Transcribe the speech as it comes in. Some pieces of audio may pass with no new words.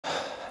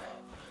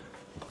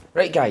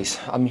Right guys,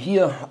 I'm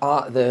here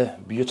at the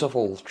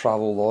beautiful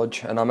Travel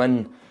Lodge and I'm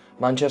in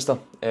Manchester.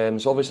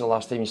 So obviously the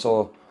last time you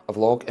saw a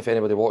vlog, if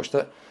anybody watched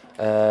it,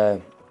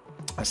 I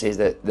says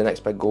that the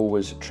next big goal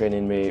was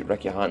training with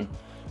Ricky Hatton.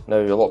 Now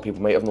a lot of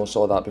people might have not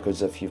saw that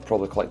because if you've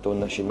probably clicked on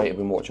this you might have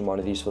been watching one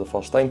of these for the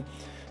first time.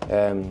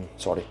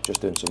 Sorry,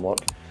 just doing some work.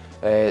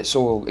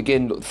 So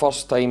again, the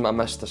first time I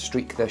missed a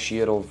streak this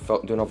year of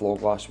doing a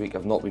vlog last week.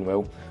 I've not been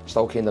well,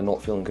 still kind of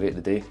not feeling great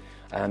today.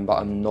 But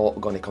I'm not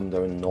going to come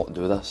down and not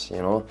do this, you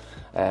know.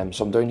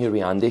 So I'm down here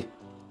with Andy,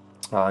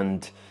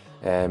 and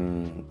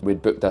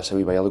we'd booked this a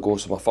wee while ago.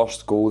 So my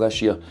first goal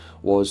this year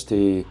was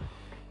to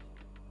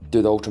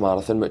do the ultra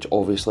marathon, which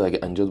obviously I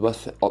get injured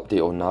with.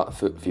 Update on that: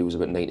 foot feels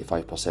about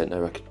 95%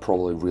 now. I could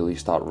probably really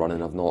start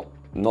running. I've not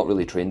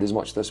really trained as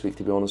much this week,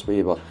 to be honest with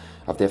you, but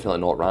I've definitely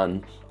not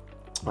ran.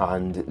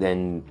 And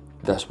then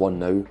this one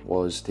now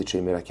was to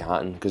train with Ricky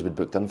Hatton because we'd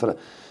booked in for it.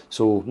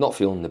 So not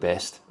feeling the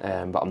best,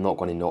 but I'm not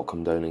going to not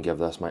come down and give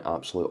this my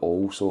absolute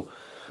all. So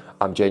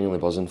I'm genuinely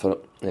buzzing for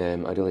it.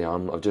 I really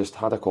am. I've just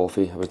had a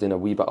coffee. I was doing a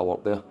wee bit of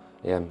work there.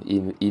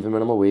 Even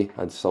when I'm away,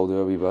 I'd still do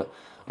a wee bit.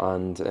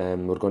 And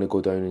we're going to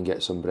go down and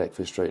get some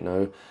breakfast right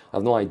now.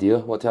 I've no idea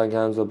what time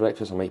I for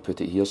breakfast. I might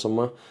put it here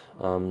somewhere.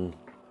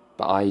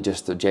 But I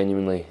just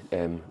genuinely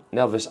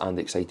nervous and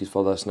excited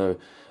for this now.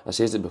 I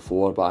said it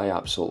before, but I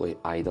absolutely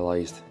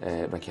idolised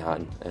Ricky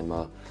Hatton in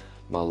my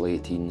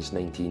late teens,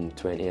 19,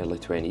 20, early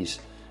 20s.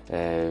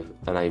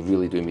 And I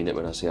really do mean it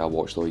when I say I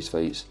watched all his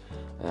fights.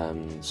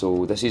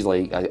 So this is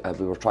like,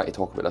 we were trying to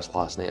talk about this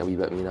last night a wee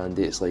bit, me and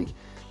Andy. It's like,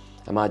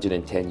 imagine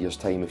in 10 years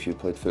time if you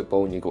played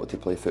football and you got to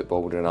play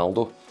football with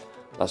Ronaldo.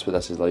 That's what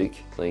this is like.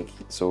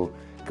 So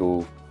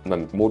go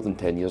more than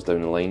 10 years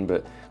down the line,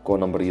 but go a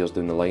number of years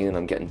down the line and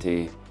I'm getting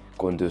to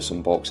go and do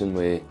some boxing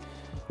with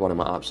one of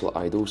my absolute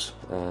idols.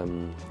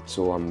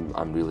 So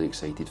I'm really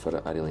excited for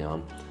it, I really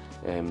am.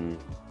 I'm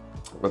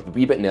a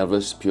wee bit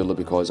nervous purely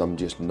because I'm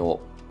just not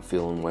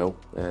feeling well.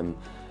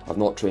 I've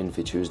not trained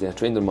for Tuesday. I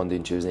trained on Monday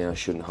and Tuesday and I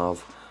shouldn't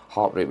have.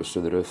 Heart rate was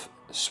through the roof,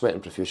 sweating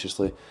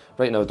profusely.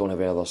 Right now I don't have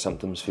any other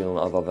symptoms feeling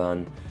other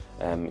than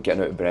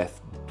getting out of breath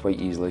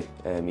quite easily.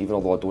 Even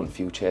although I don't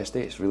feel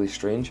chesty, it's really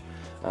strange,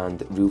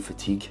 and real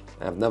fatigue.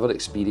 I've never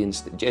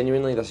experienced,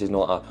 genuinely, this is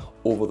not a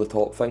over the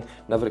top thing,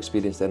 never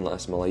experienced anything like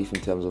this in my life in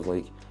terms of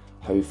like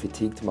how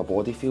fatigued my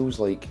body feels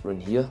like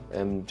around here.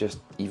 Just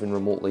even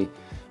remotely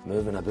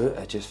moving about,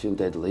 I just feel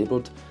dead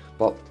laboured.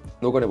 But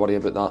not going to worry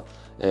about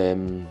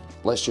that.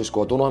 Let's just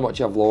go. I don't know how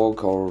much of a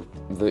vlog or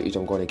footage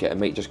I'm going to get. It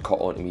might just cut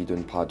onto me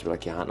doing pads with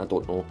Ricky Hatton, I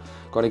don't know.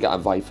 Going to get a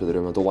vibe for the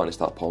room. I don't want to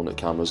start pulling out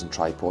cameras and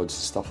tripods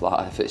and stuff like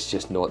that if it's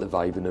just not the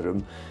vibe in the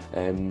room.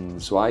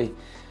 So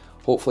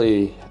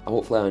hopefully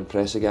I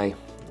impress a guy.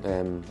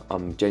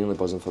 I'm genuinely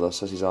buzzing for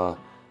this. This is a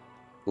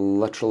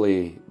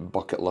literally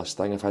bucket list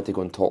thing. If I had to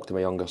go and talk to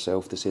my younger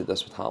self to say that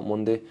this would happen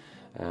one day,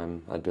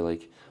 I'd be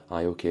like,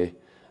 aye, okay.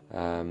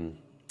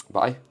 But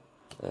aye,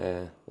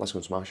 let's go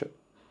and smash it.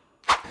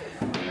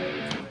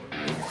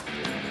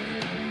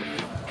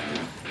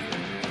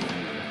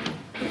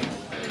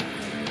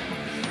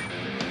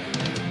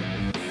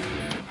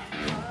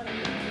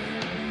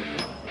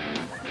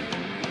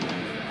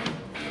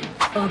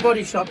 On the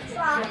body shop.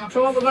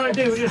 So what we're going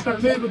to do, we're just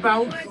going to move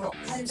about,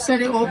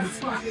 set it up,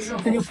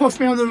 then you push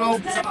me on the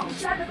rope.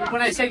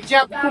 When I say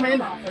jab, come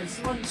in,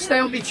 stay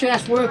on my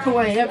chest, work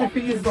away,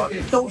 everything you've got.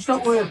 Don't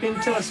stop working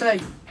until I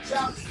say.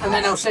 And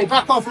then I'll say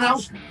back off now,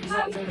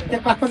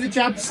 get back on the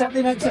jab, set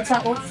the next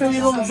attack up, fill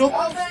your lungs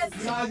up,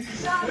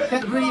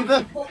 get the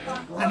breather,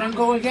 and then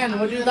go again.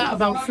 We'll do that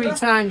about 3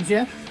 times,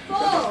 yeah?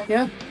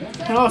 Yeah?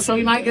 And also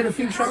you might get a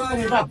few shots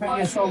coming back at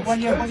you, so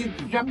when you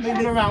jump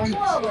moving around,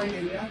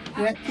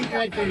 yeah, keep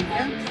your head down,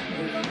 yeah?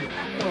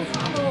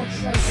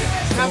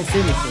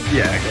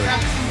 Yeah, okay.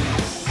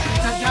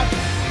 Jab, jab.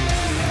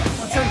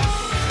 1, 2.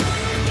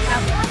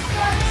 Jab.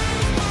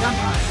 Jab.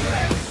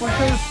 1,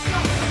 2.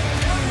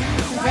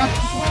 Jab.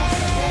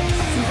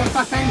 2 goes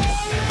back in.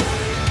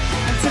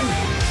 1, 2.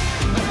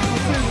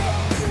 1,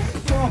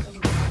 2. 4.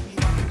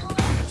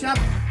 Jab.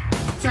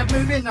 Jab,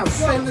 move in now.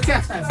 Stay on the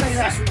chest now. Stay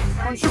there.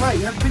 Punch away.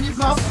 Everything you've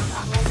got.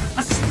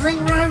 A string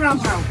right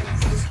around now.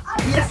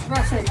 Yes,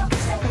 that's it.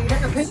 You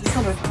get the pinch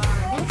coming.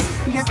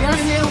 You get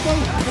behind the elbow.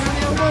 Behind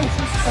the elbow.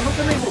 Come up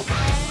the middle.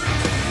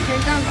 You get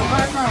down, go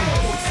right round.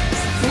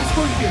 Keep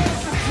punching.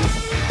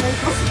 Keep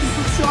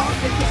punching short.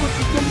 Keep the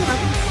punches come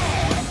back.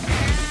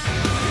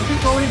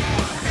 Keep going.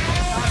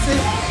 That's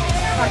it.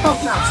 Back off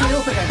now. Sit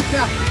up again.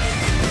 Jab.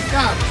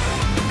 Jab.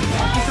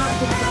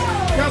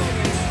 Jab.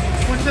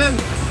 1,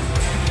 2.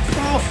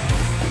 4.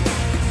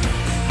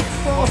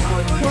 4.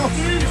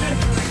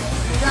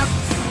 Jab.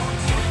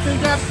 2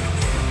 jab.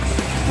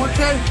 1, 2.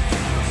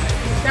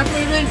 Jab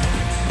moving.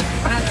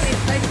 That's it.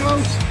 Stay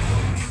close.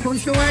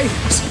 Punch away.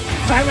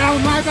 Right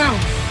round, right round.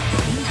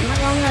 Right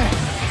round there.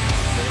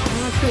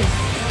 That's it.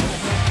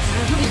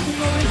 Keep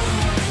going.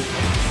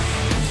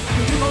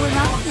 Keep going.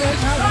 That's it.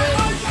 That's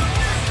it.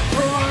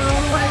 Go all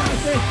the way.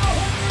 That's it.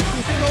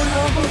 Keep going.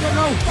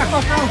 Go. Back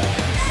off now.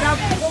 Jab.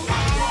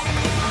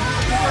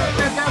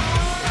 Jab.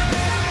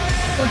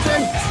 1,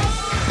 2.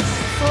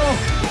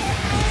 4.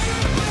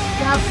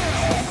 jab,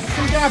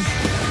 2 jabs,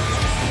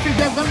 2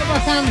 jabs on the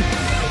backhand,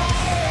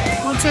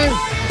 1, 2,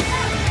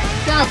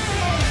 jab,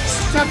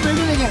 jab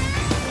moving again,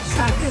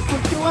 that's it,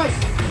 come to your way,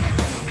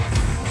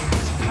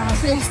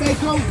 that's it, stay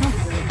close,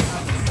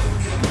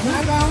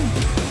 right round,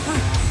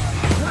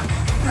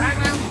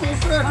 full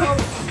circle,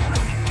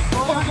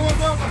 go,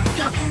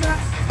 jab from that,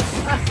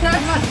 that's 10,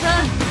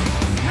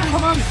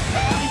 come on,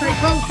 stay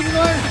close to your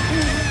way,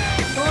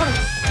 go on,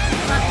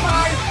 that's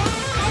 5,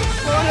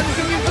 go on,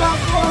 everything you've got,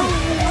 go on,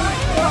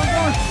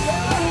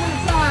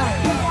 inside.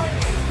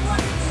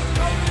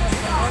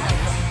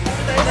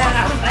 Stay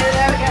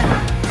there again.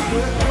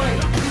 Work away,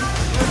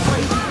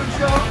 good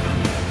shot.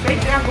 Take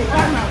the ankle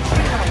down now.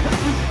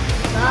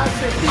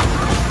 That's it.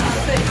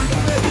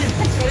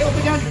 Stay up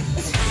again.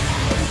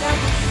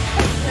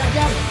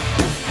 Jab.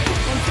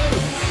 1,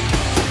 2.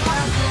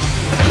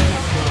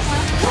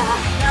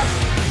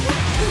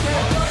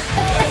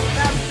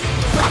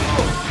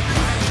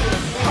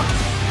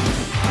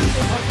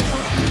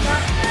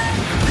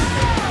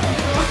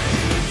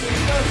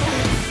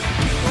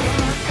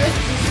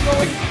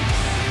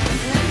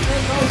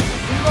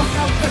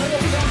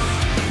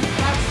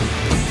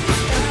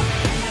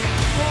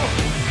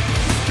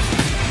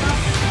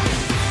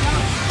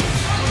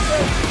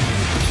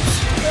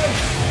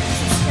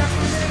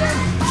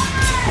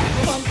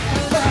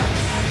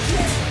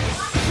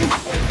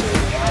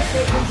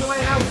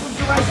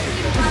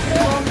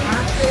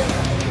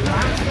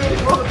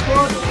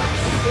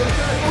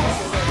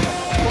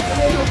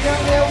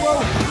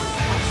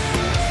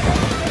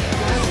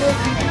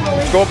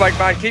 Let's go, big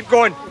man, keep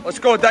going. Let's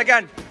go, dig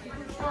in.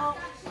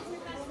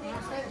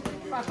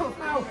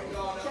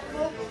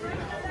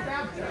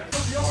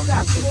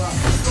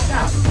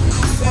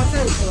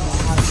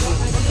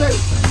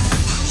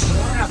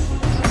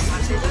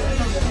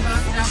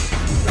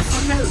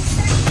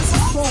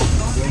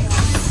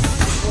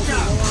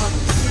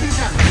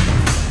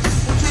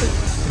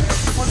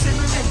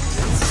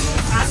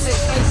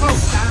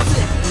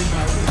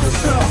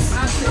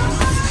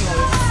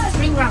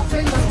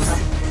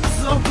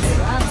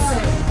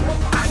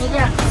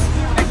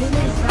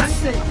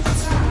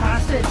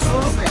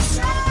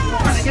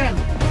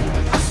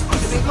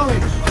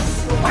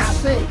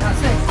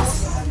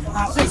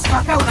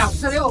 Back out now,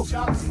 set it up.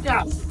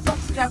 Jab,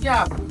 jab,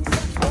 jab.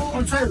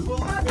 1, 2.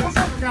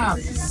 Jab.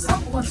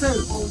 1, 2.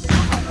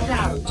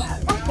 Jab.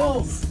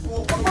 4.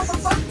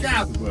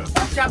 Jab.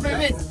 Jab move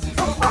in.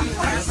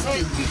 That's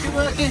it. Keep it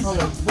working.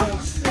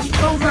 Just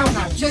go down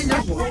now. Change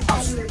that.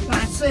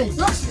 That's it.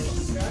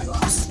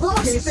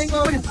 Get your thing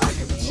going.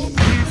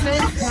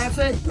 That's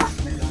it.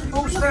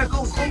 Full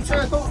circle. Full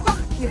circle.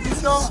 Keep it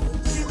strong.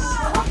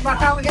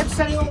 Back out again.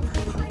 Set it up.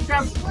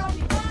 Jab.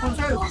 1,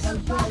 2.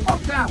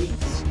 Jab.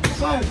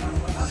 Go.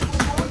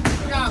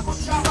 Jab.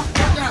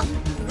 Jab.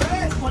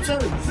 1, 2.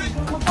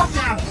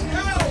 Jab.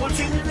 1,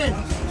 2 move in.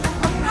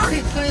 That's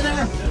it. Stay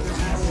there.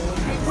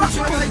 Watch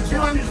your leg. 2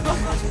 hands.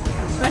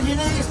 Bend your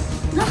knees.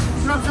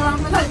 Drop around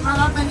the leg. Man,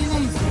 bend your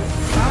knees.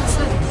 That's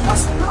it.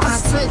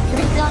 That's it. Keep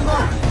it going.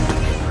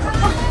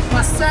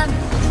 Last 10.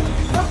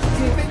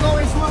 Keep it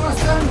going for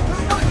last 10.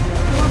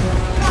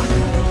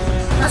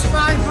 That's 5.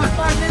 Last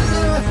 5 minutes.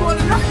 That's 4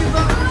 minutes you've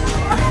got.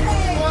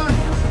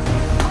 1.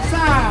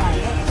 Time.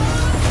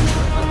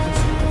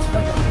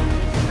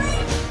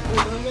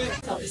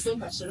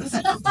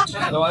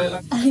 No, I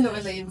think that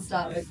was the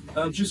start.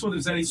 just wonder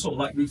if there's any sort of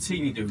like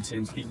routine you do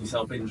to keep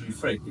yourself injury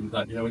free,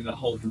 like in that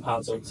holding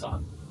pads all the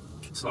time.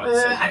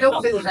 I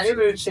don't think there's any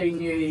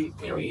routine you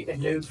can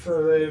do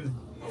for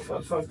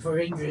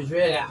injuries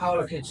really. All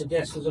I can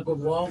suggest is a good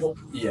warm up.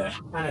 Yeah.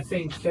 And I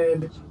think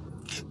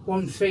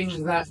one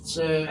thing that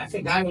I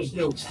think I was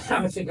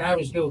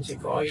guilty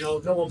for.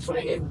 No one put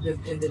it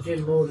in the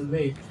gym more than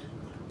me.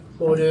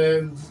 But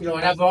and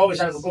I've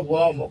always had a good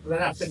warm up. Then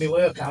after my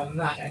workout and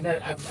that, and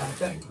then I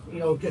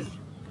just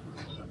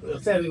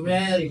very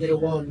rarely did a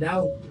warm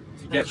down.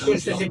 It's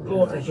just as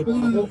important as you pull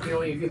them up.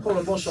 If you pull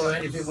a muscle or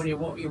anything when you're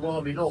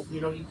warming up, you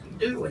can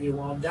do it when you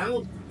warm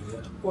down.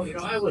 But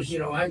I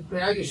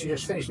used to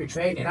just finish my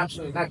training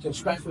absolutely knackered,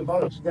 scratch my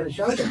bollocks and get a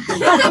shoulder.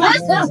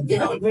 You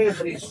know what I mean?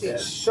 But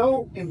it's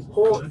so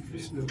important.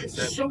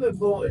 It's so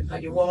important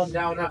that you warm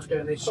down after.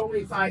 And there's so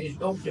many fighters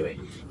don't do it.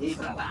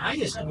 Even at the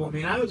highest level. I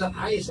mean, I was at the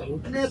highest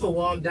level, never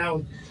warmed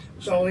down.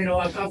 So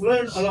I've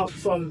learned a lot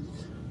from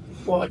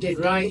what I did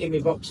right in my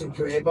boxing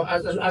career. But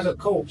as a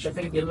coach, I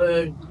think you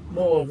learn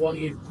more of what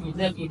you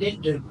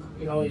didn't do.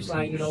 It's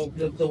like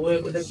the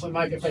work with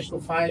my professional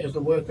fighters, the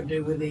work I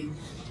do with the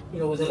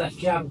left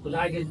jab, because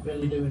I didn't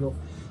really do enough.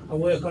 I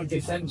work on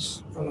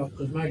defence a lot,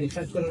 because my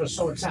defence, because I was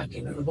so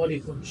attacking at the body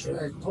punch,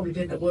 I probably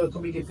didn't work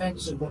on my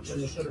defence as much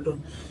as I should have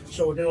done.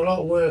 So I do a lot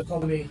of work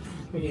on my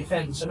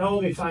defence, and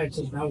all my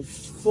fighters now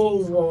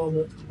full warm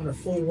up and a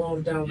full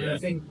warm down. Yeah. And I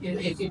think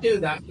if you do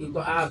that, you've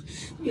got to have,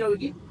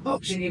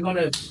 boxing, you're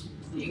gonna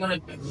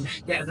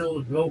get an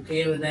old rope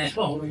here and there,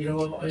 like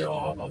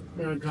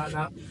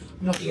that,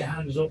 knock your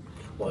hands up.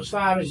 But as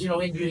far as, you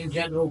know, injuries in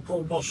general,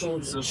 pull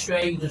muscles and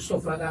strains and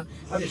stuff like that,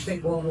 I just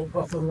think warm up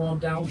proper and warm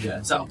down. Yeah,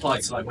 does that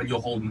apply to like when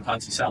you're holding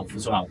pads yourself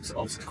as well? So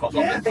obviously quite a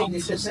lot Yeah, I of think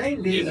it's the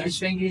same. The easiest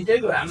thing you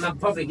do, and I'm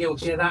probably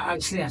guilty of that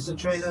actually as a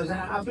trainer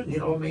that happens, you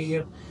know what I mean?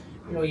 You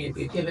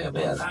give it a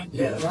bit of that,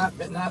 bit of that,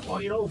 bit of that,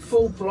 but you know,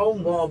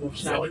 full-blown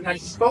warm-ups now. And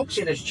like,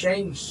 boxing has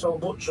changed so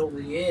much over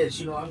the years,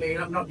 you know what I mean?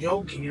 I'm not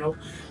joking, you know.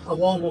 A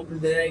warm-up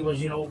in the day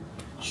was, you know,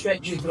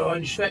 stretch your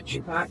groin, stretch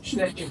your back,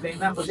 stretch your thing,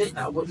 that was it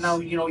now. But now,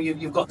 you know,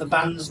 you've got the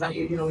bands that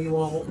you know, you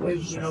warm up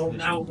with, you know,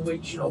 now,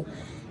 which, you know,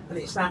 and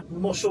it's that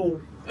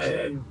muscle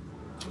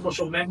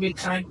memory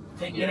type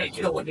thing, you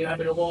know, when you're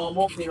having a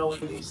warm-up, you know,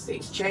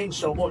 it's changed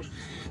so much.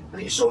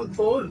 And it's so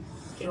important,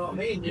 you know what I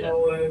mean? You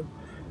know,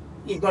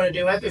 you've got to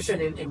do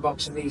everything in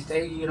boxing these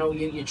days. You know,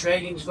 your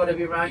training's got to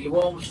be right, your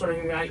warm-up's got to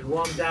be right, your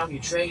warm-down,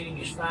 your training,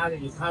 your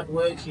sparring, your pad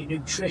work, your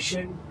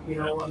nutrition, you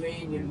know what I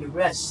mean, your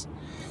rest.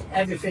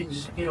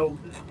 Everything's, you know,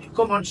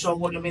 come on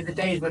someone, I mean, the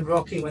days when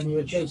Rocky, when you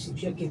were chasing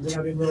chickens and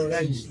having more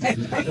eggs.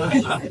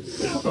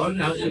 But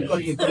now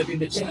you've got to be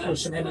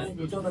meticulous and everything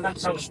you've done, and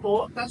that's how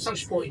sport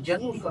in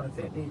general's got to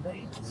fit these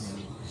days.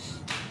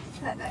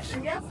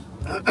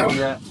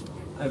 Yeah,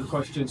 I have a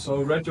question.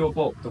 So I read your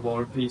book, the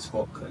War and Peace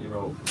book that you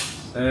wrote.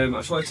 I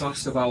just wanted to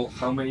ask about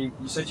how many,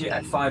 you said you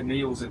ate 5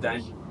 meals a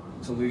day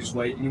to lose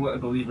weight, and you weren't a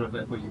believer of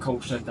it, but your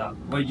coach said that.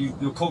 Well,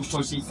 your coach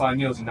told you to eat 5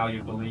 meals, and now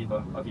you're a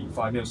believer of eating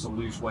 5 meals to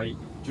lose weight.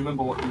 Do you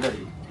remember what you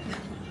ate?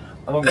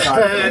 A long time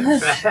ago.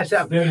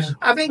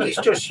 I think it's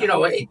just, you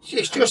know,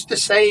 it's just the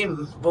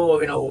same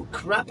boring old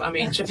crap. I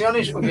mean, to be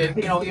honest with you,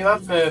 you know, you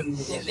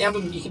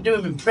can do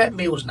them in prep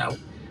meals now.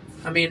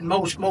 I mean,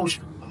 most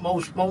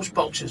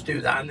boxers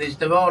do that, and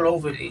they're all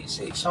over it.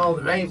 It's all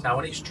the rave now,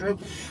 and it's true.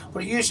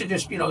 But it used to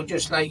just, you know,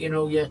 just like, you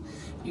know, your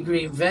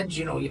green veg,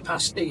 you know, your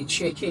pasta, your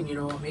chicken, you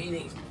know what I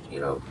mean? You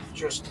know,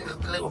 just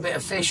a little bit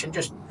of fish and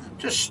just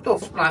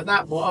stuff like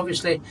that. But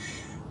obviously,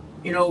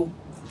 you know,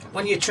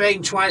 when you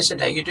train twice a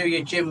day, you do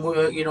your gym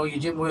work, you know, your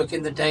gym work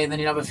in the day, and then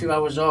you have a few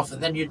hours off,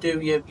 and then you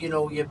do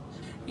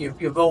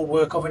your roll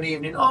work of an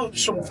evening. Oh,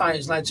 some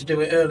fighters like to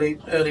do it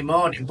early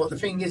morning, but the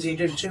thing is, you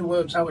do 2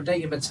 workouts a day,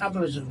 your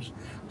metabolism's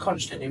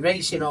constantly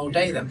racing all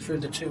day then through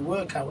the 2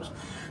 work hours.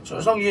 So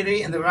as long as you're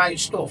eating the right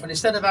stuff, and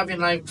instead of having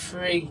like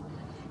 3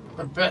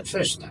 a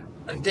breakfast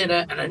and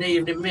dinner and an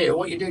evening meal,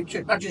 what you do,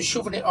 just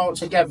shoving it all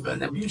together,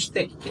 and then you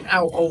stick it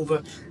out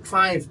over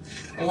 5.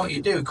 And what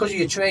you do, because of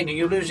your training,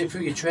 you lose it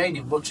through your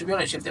training. But to be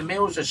honest, if the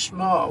meals are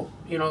small,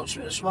 you know,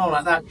 small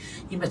like that,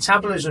 your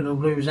metabolism will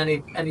lose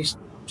any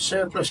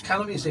surplus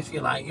calories, if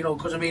you like, you know,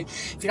 because I mean,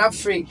 if you have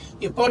 3,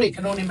 your body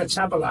can only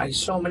metabolize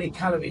so many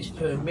calories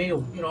per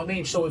meal, you know what I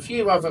mean? So if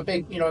you have a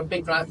big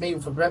like meal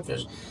for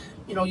breakfast,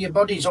 you know, your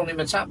body's only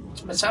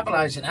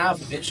metabolizing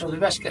half of it, so the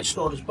rest gets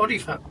stored as body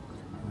fat.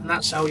 And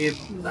that's how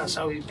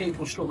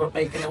people struggle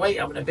making their weight,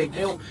 having a big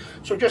meal.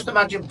 So just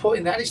imagine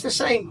putting that. It's the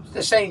same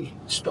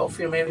stuff.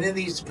 You know, I mean, in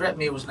these prep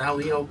meals now,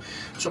 you know,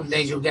 some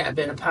days you'll get a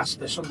bit of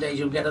pasta, some days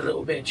you'll get a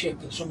little bit of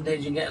chicken, some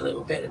days you get a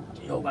little bit of,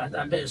 you know,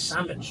 a bit of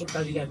salmon.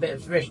 Sometimes you get a bit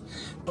of fish,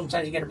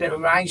 sometimes you get a bit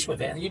of rice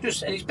with it. And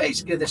it's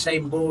basically the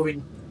same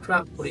boring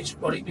crap, but it's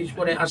what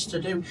it has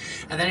to do.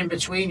 And then in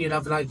between you'd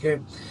have like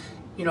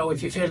you know,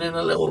 if you're feeling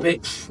a little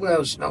bit,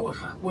 well, it's not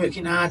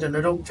working hard and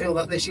I don't feel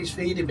that this is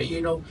feeding me,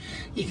 you know,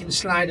 you can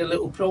slide a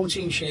little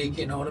protein shake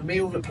in, or a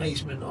meal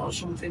replacement or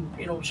something,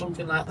 you know,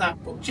 something like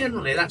that. But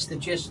generally, that's the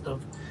gist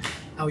of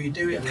how you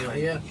do it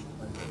anyway, yeah.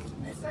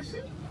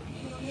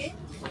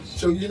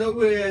 So, you know,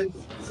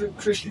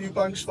 Christian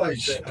Eubanks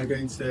fight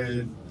against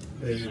Liam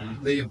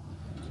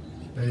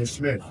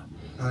Smith,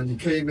 and he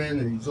came in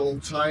and he was all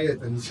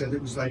tired, and he said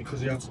it was like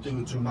because he had to do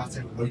a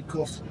dramatic weight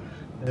cut.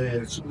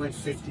 Something like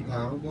 50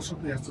 pounds or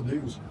something you have to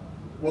lose.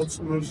 What's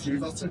the most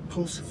you've had to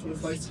cut for a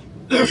fight?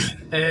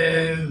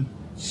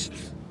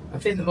 I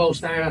think the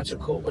most I had to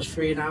cut was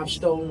 3.5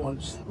 stone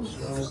once.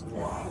 So,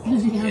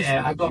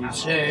 yeah,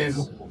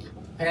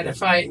 I had a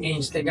fight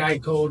against a guy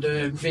called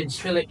Vince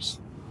Phillips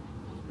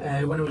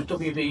when I was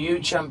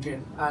WBU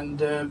champion,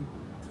 and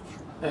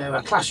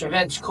a clash of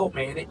heads cut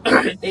me, and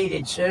it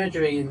needed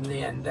surgery in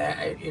the end.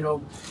 You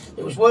know,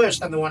 it was worse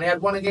than the one. I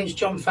had one against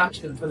John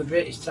Faxton for the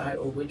British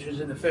title, which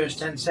was in the first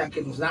 10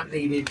 seconds. That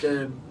needed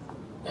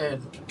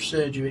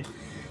surgery.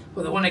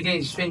 But the one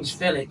against Vince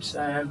Phillips,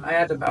 I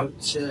had to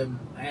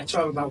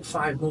have about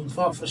 5 months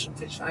off or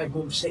something, 5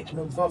 months, 6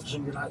 months off or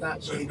something like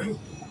that.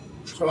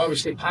 So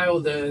obviously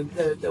piled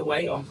the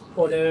weight on.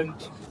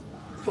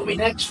 But my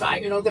next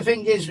fight, you know, the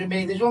thing is with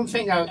me, there's one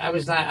thing I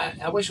was like,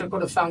 I wish I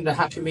could have found a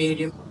happy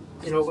medium.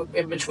 You know,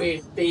 in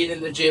between being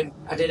in the gym,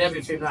 I did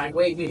everything right,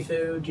 weighed me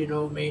food, you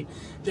know what I mean.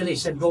 Billy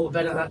said go to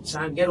bed at that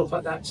time, get up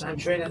at that time,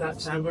 train at that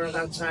time, run at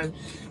that time.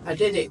 I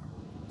did it.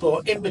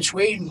 But in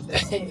between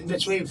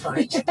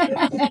fights,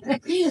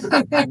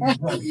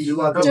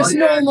 just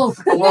normal.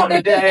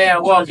 I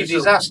walk a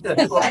disaster.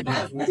 But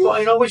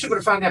you know, I wish I could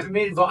have found a happy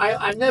medium. But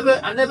I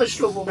never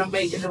struggled on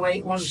making the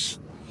weight once.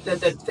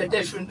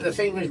 The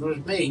thing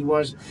with me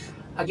was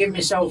I give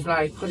myself,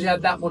 like, because I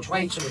had that much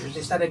weight to lose,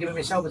 instead of giving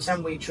myself a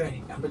 10-week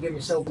training camp, I give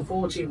myself a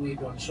 14-week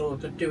one, so I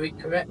could do it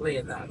correctly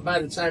and that. And by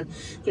the time,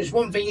 because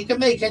one thing, you can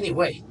make any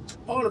weight.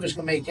 All of us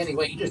can make any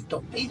weight, you just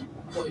don't need it.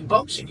 But in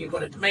boxing, you've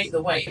got to make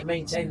the weight and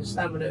maintain the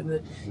stamina and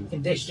the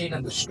conditioning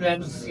and the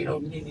strength, you know,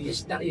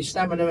 your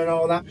stamina and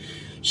all that.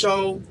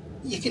 So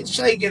you can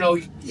say, you know,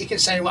 you can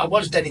say, well, I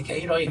was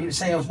dedicated, or you can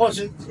say I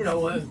wasn't, you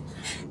know,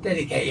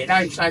 dedicated.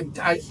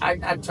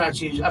 I'd try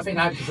to use, I think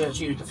I prefer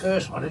to use the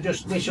first one. I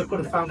just wish I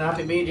could have found a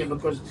happy medium,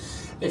 because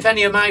if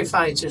any of my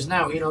fighters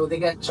now, you know, they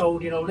get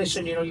told, you know,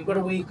 listen, you know, you've got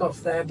a week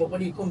off there, but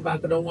when you come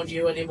back, I don't want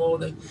you anymore.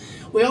 Then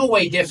we all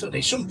weigh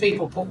differently. Some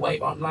people put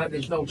weight on like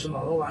there's no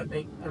tomorrow, like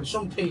me, and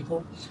some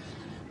people,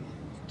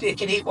 they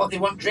can eat what they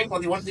want, drink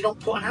what they want, they don't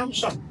put an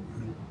ounce on.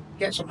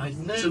 Get some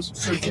nerves.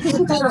 But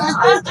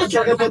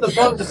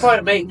the point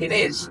I'm making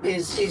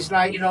is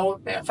like, you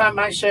know, I find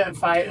my certain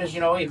fighters,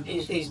 you know,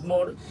 he's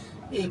more,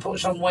 he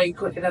puts on weight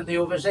quicker than the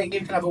others. You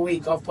can have a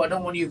week off, but I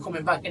don't want you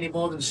coming back any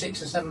more than 6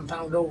 or 7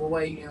 pounds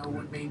overweight, you know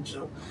what I mean?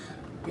 So,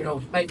 you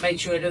know, make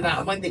sure you do that.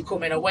 And when they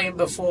come in, I weigh them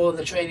before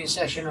the training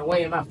session, I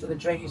weigh them after the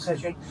training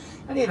session.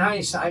 And in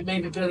hindsight,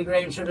 maybe Billy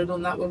Graham should have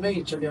done that with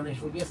me, to be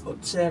honest with you.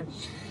 But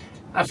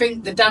I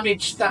think the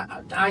damage that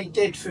I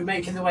did through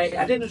making the weight,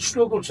 I didn't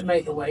struggle to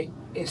make the weight.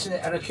 It's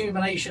an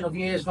accumulation of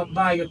years gone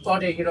by. Your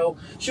body, you know,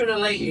 sooner or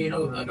later, you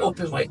know, up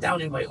in weight,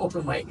 down in weight, up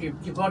in weight.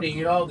 Your body,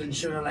 your organs,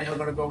 sooner or later are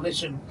going to go,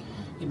 listen,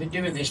 you've been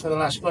doing this for the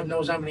last God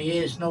knows how many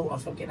years. No, I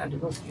fucking had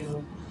enough,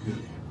 you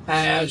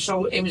know.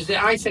 So it was,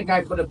 I think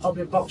I could have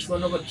probably boxed for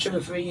another 2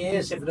 or 3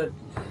 years if I'd have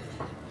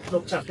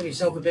looked after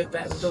myself a bit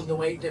better and done the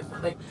weight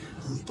differently.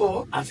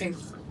 But I think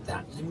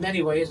that in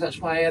many ways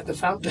that's why I had the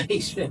fan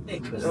base,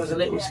 because I was a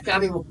little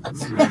scally one.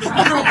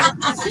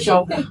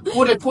 So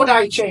would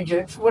I change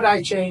it? Would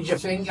I change a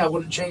thing? I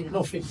wouldn't change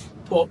nothing.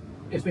 But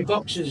if my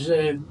boxers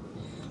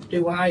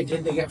do what I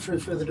did, they get through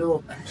the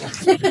door.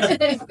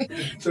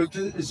 So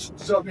does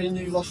that mean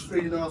you lost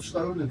 3.5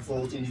 stone in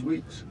 14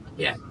 weeks?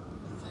 Yeah.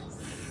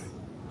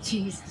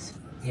 Jesus.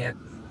 Yeah.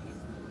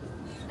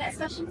 Next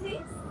question, please.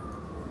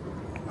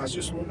 I was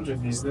just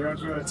wondering, is there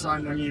ever a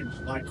time when you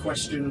like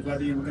question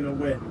whether you were going to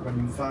win when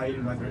you were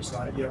fighting, whether it's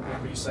like, you know,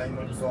 remember you saying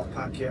when you fought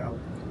Pacquiao,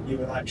 you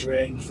were like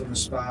drained from the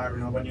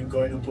sparring, or when you were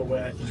going up a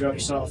weight, did you ever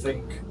sort of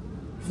think?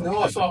 No,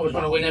 I thought I was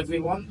going to win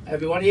everyone,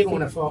 even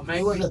when I fought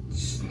Mayweather,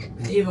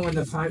 even when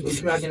the fight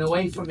was dragging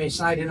away from me,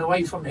 sliding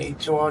away from me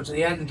towards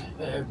the end.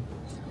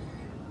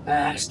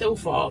 I still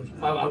thought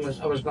I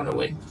was going to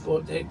win,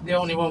 but the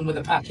only one with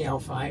the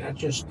Pacquiao fight, I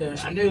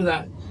knew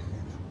that.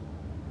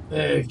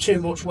 Too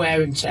much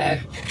wear and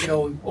tear, you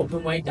know, up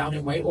in weight, down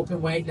in weight, up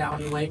in weight,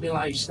 down in weight, my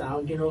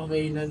lifestyle, you know what I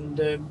mean? And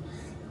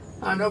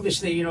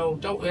obviously, you know,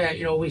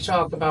 we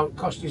talk about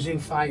Costa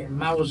fighting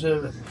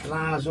Mauser and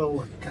Lazo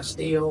and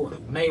Castillo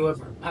and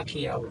Mayweather and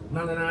Pacquiao and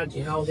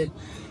Malinardi and all that.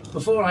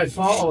 Before I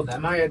fought all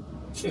them, I had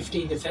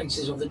 15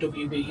 defences of the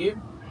WBU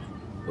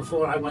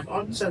before I went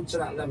on to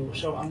that level.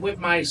 So, and with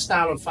my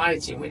style of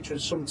fighting, which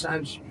was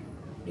sometimes,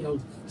 you know,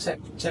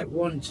 take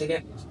one to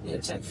get, you know,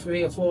 take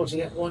 3 or 4 to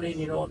get one in,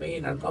 you know what I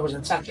mean? And I was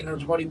attacking, I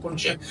was body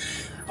puncher.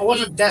 I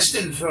wasn't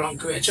destined for a long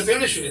career. To be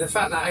honest with you, the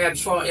fact that I had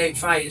 48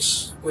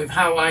 fights with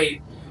how I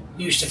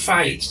used to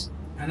fight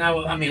and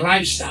how my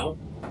lifestyle,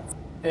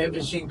 it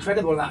was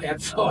incredible that I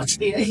had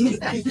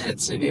 48,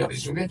 to be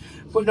honest with you.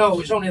 But no,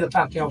 it's only the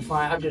Pacquiao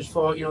fight. I just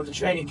thought, you know, the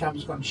training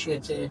camp's gone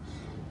shit here.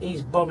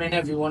 He's bombing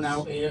everyone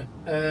out here.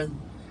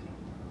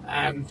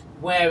 And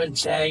wear and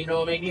tear, you know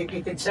what I mean?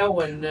 You can tell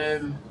when,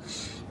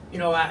 you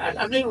know,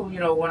 I knew,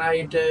 you know, when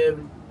I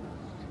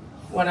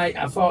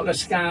fought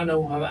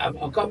Lascano,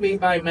 I got beat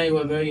by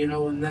Mayweather, you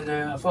know, and then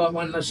I fought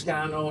one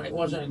Lascano and it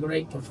wasn't a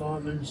great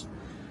performance.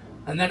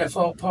 And then I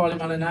fought Paulie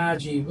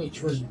Malignaggi,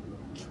 which was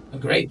a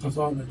great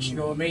performance, you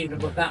know what I mean?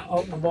 But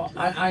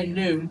I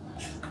knew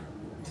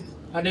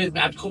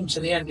I'd come to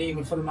the end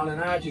even for the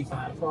Malignaggi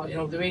fight. I thought, you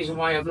know, the reason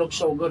why I've looked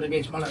so good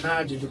against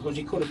Malignaggi is because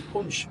he couldn't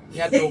punch. He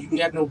had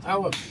no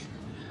power.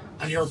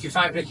 And you know, if you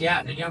fight Ricky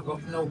Hatton, you have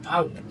got no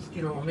power.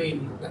 You know what I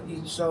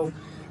mean? So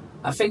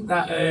I think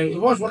that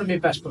it was one of my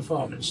best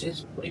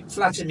performances, but it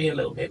flattered me a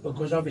little bit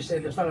because obviously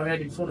the fellow I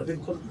had in front of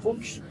him couldn't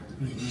punch.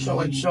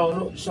 But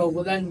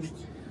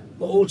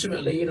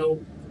ultimately, you know,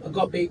 I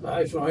got beat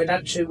by Floyd. I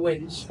had 2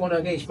 wins, one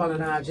against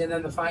Malignaggi, and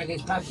then the fight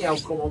against Pacquiao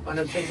come up,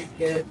 and I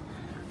think.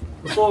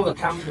 Before the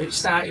camp, it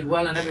started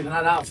well and everything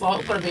like that. I thought,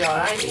 I'm going to be all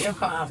right here. I've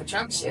got half a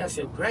chance here. I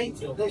feel great,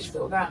 feel this,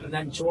 feel that. And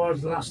then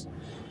towards the last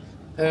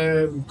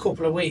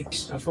couple of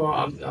weeks, I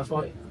thought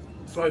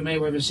Floyd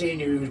Mayweather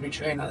Senior, who was my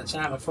trainer at the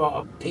time, I thought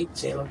I've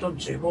peaked here. I've done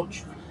too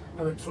much.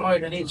 I went,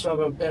 Floyd, I need to have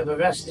a bit of a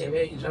rest here.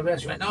 He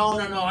went, no,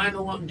 I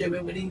know what I'm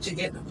doing. We need to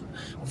get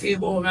a few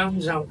more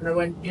rounds out. And I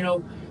went, you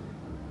know,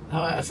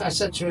 I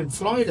said to him,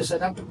 Floyd, I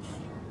said, I'm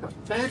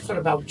prepared for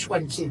about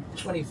 20,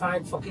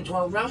 25 fucking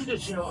 12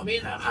 rounders, you know what I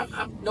mean?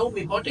 I know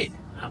my body.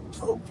 I'm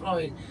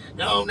Floyd.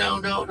 No. And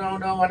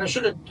I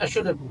should have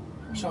sort of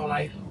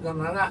like gone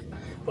like that.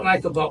 But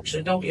like a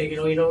boxer, don't you? You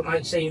know, you don't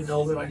like saying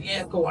no. We went,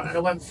 yeah, go on. And I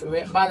went through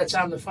it. And by the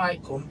time the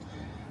fight come,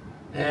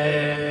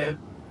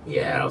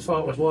 Yeah, I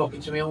thought I was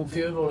walking to my own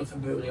funeral, if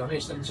I'm brutally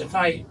honest. And to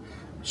fight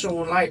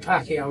someone like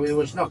Pacquiao, who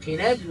was knocking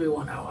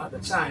everyone out at the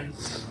time,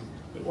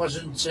 it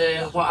wasn't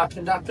what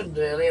happened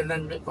really. And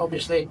then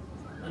obviously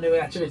I knew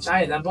I had to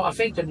retire then, but I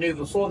think I knew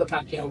before the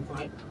Pacquiao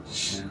fight.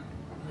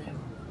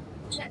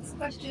 Next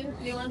question,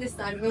 you on this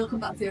side, we'll come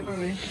back to you for a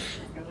minute.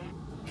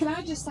 Can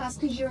I just ask,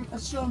 because you're a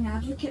strong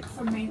advocate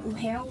for mental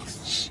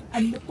health,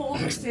 and the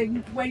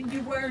boxing, when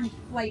you were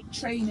like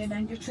training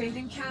and your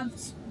training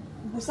camps,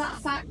 was that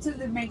a factor,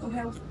 the mental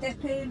health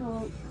dipping,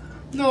 or?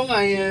 No,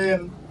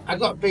 I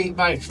got beat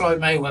by Floyd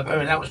Mayweather,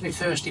 and that was my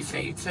first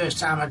defeat, first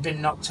time I'd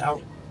been knocked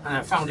out, and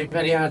I found it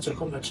very hard to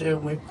come to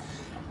terms with.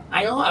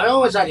 I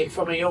always had it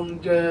from a young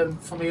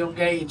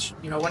age.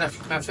 You know, when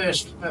my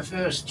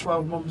first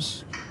 12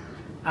 months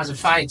as a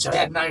fighter, I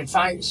had 9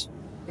 fights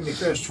in my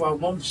first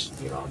 12 months.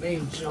 You know what I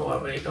mean?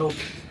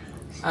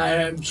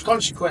 So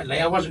consequently,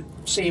 I wasn't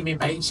seeing my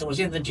mates. I was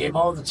in the gym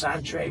all the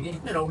time training.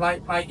 You know,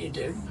 like you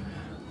do.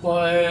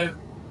 But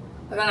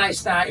and then I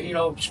started, you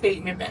know,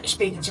 speaking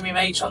to my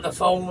mates on the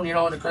phone, you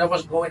know, because I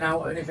wasn't going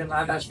out or anything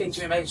like that. Speaking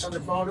to my mates on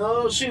the phone,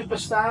 oh,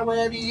 superstar,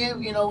 where are you?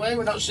 You know,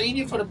 we're not seeing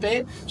you for a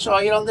bit. Saw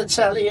you on the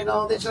telly and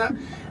all this and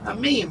that.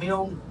 And me, my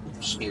own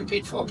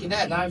stupid fucking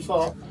head, I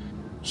thought,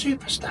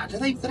 superstar, do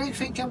they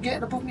think I'm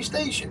getting above my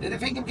station? Do they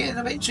think I'm getting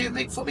a bit too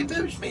big for my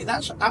boots?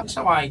 That's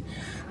how I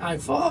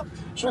thought.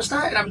 So I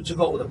started having to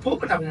go to the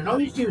pub and having an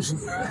orange juice and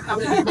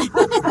having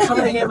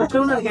a game of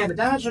pool and a game of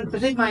darts.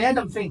 Because in my head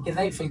I'm thinking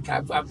they think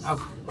I'm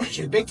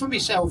too big for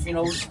myself, you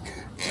know.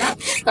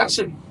 That's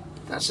a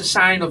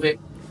sign of it,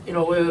 you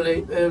know,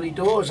 early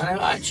doors.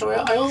 And so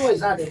I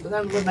always had it. But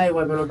then with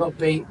Mayweather I got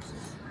beat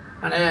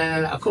and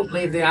I couldn't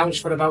leave the house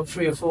for about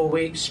 3 or 4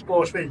 weeks.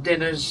 Sportsman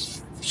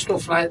dinners,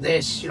 stuff like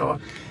this, you know.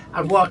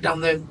 I'd walk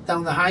down the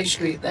high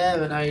street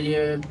there and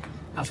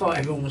I thought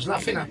everyone was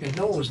laughing at me.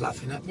 No one was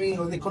laughing at me, you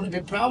know, they couldn't be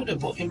prouder,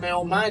 but in my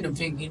own mind I'm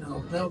thinking,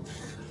 oh no,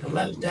 I've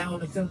let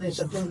down, I've done this,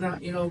 I've done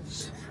that, you know.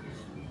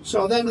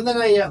 So then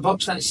I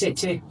boxed at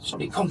City, so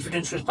my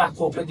confidence was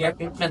back up again,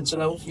 my mental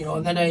health, you know,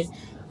 and then I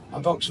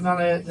boxed and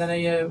then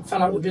I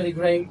fell out with Billy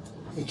Gray,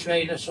 my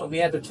trainer, so my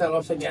head had fell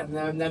off again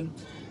there, and then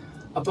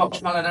I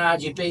boxed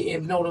Malinardi, beat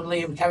him, Nolan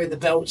Liam carried the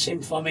belts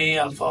in for me.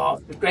 I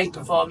thought, a great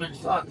performance,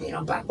 thought, you know,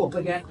 I'm back up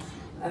again.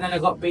 And then I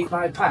got beat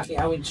by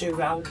Pacquiao in 2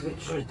 rounds,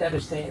 which was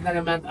devastating. Then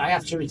I meant I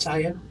had to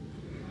retire.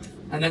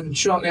 And then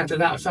shortly after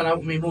that, I fell out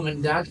with my mum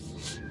and dad.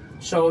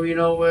 So, you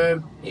know,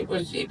 it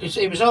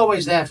was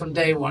always there from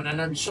day one. And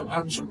then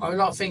a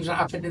lot of things that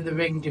happened in the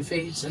ring,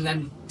 defeats, and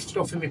then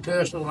stuff in my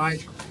personal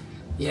life.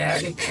 Yeah, I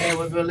didn't care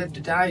whether I lived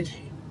or died.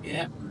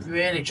 Yeah,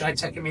 really tried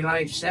taking my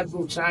life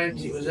several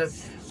times. It was a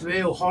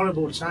real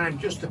horrible time.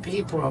 Just the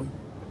people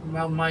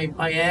around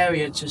my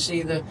area to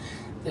see the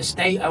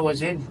state I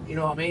was in. You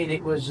know what I mean?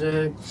 It was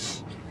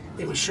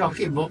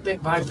shocking, but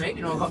bit by bit,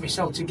 you know, I got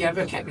myself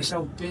together, kept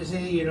myself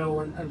busy, you know,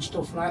 and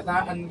stuff like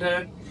that. And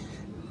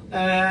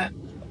I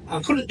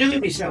couldn't do it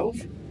myself,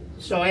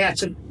 so I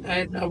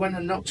went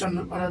and knocked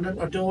on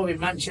a door in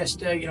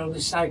Manchester, you know,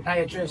 the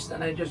psychiatrist,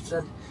 and I just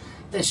said,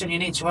 listen, you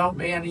need to help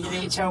me and you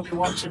need to tell me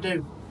what to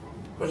do.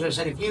 Because I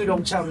said, if you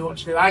don't tell me what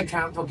to do, I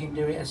can't fucking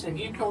do it. I said, if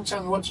you don't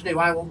tell me what to do,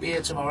 I won't be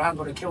here tomorrow. I'm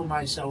going to kill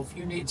myself.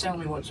 You need to tell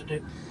me what to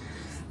do.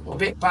 Well,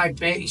 bit by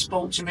bit, he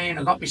spoke to me and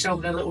I got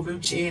myself in a little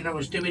routine. I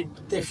was doing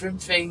different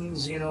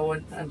things, you know,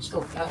 and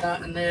stuff like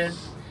that. And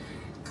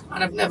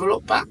I've never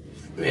looked back,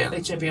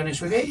 really, to be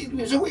honest with you.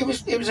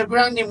 It was a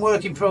grinding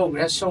work in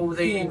progress over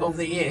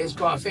the years.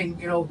 But I think,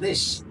 you know,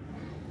 this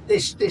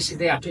is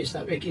the happiest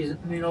that Ricky's,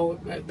 you know,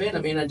 been. I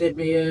mean, I did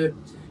my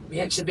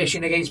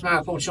exhibition against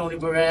Marco Antonio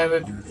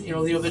Barrera, you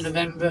know, the other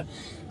November.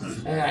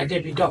 I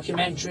did my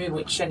documentary,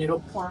 which ended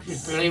up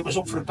was brilliant. It was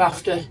up for a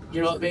BAFTA,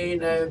 you know what I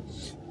mean?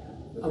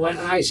 I went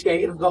ice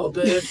skating and got a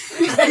bird.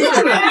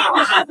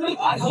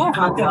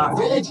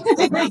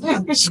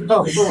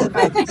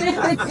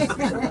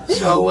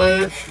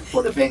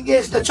 But the thing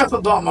is, the top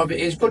and bottom of it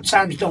is good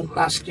times don't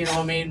last, you know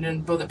what I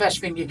mean? But the best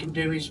thing you can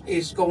do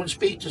is go and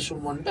speak to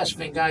someone. The best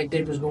thing I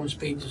did was go and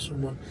speak to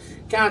someone.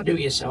 Can't do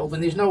it yourself,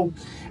 and there's no.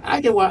 I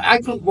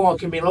couldn't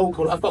walk in my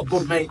local. I've got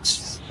good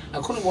mates.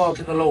 I couldn't walk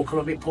in the local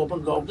of my pub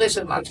and go,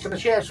 listen lads, can I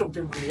share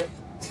something with you?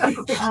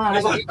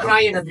 I was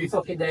crying every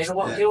fucking day and I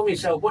want to kill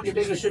myself. What do you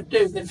think I should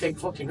do? They think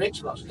fucking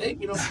Rick's lost it,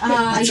 you know.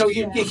 So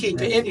you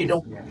keep it in, you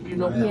don't do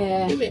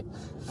it.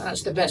 And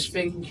that's the best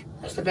thing.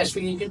 That's the best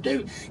thing you can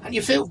do. And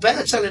you feel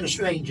better telling a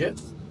stranger.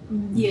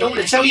 You don't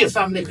want to tell your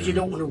family because you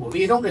don't want to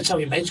worry. You don't want to tell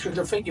your mates because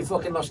they'll think you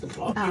fucking lost the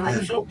plot. You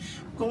know? So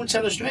go and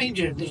tell a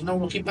stranger. There's no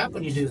looking back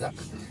when you do that.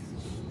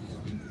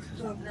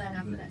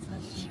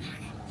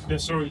 Yeah,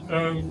 sorry.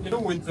 You know,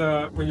 with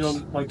when you're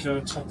on like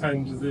a top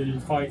end of the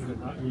fighting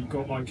and that, and you've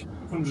got like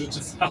hundreds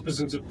of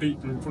thousands of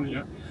people in front of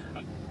you,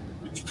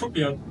 it's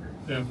probably a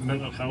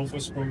mental health, I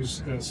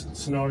suppose,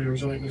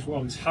 scenarios on it as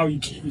well. It's how you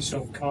keep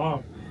yourself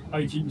calm, how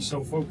you keep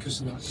yourself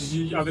focused. And that. Do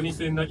you have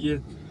anything that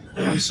you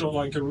sort of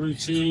like a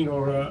routine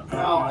or a?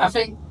 No, I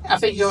think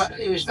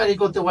it was very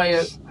good the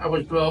way I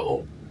was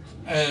brought up.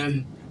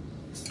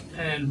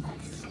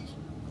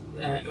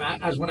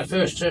 as when I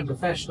first turned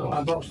professional,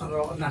 I boxed on a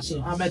lot of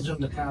Nasser Ahmed's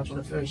undercards when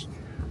I first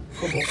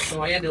come up.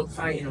 So I ended up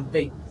fighting on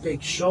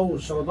big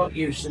shows. So I got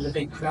used to the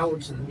big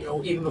crowds, and you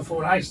know, even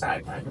before I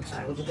started fighting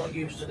titles, I got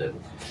used to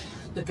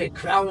the big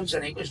crowds,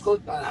 and it was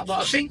good by that. But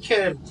I think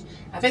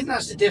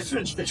that's the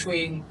difference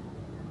between.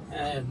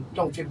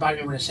 Don't feel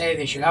bad when I say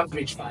this. Your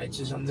average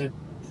fighters and the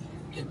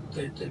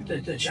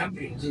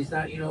champions is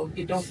that, you know,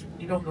 you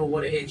don't know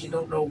what it is. You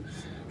don't know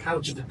how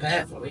to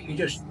prepare for it. You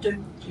just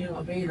do. You know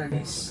what I mean? And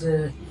it's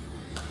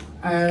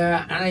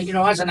and you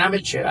know, as an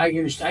amateur, I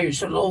used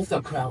to love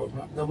the crowd.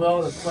 The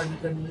world,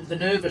 when the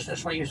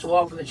nervousness when I used to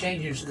walk from the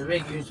change rooms to the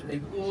ring, you used to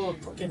think, oh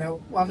fucking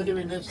hell, why am I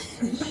doing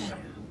this?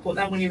 But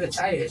then when you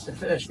retire, it's the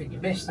first thing you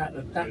miss, that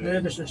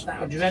nervousness, that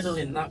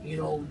adrenaline,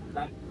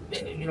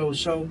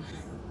 so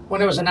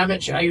when I was an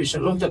amateur, I used to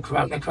love the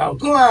crowd. The crowd,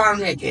 go on,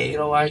 Ricky, you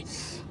know,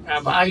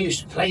 but I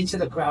used to play to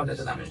the crowd as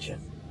an amateur.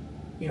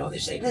 You know, they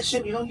say,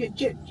 listen, you know, you're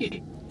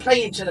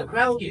playing to the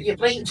crowd, you're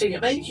playing to your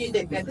mates, you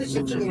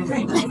listen to me.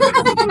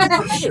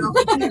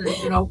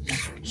 You know,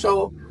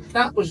 so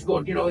that was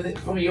good, you know,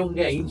 from a young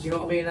age, you know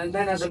what I mean? And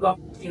then as I got,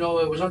 you know,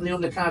 I was on the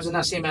undercards and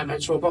Nasser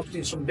Ahmed, so I boxed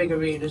in some big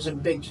arenas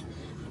and big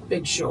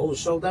shows.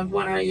 So then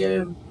when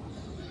I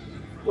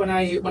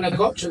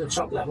got to the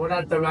top level, I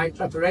had the right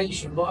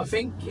preparation. But I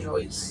think, you know,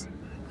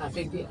 I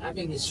think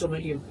it's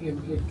something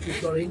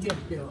you've got in you.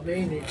 You know what I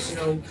mean? It's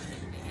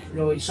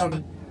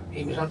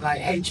it was on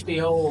like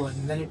HBO,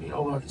 and then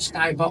on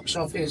Sky Box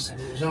Office, and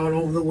it was all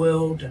over the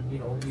world, and you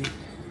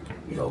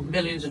know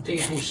millions of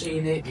people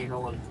seeing it, you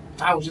know, and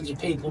thousands of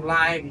people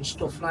live and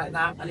stuff like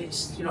that. And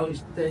it's, you know,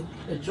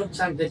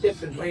 sometimes the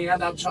difference when you're at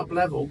that top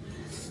level.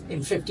 In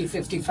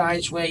 50-50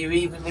 fights where you're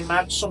evenly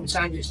matched,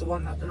 sometimes it's the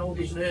one that can hold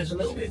his nerves a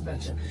little bit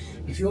better.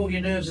 If you hold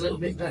your nerves a little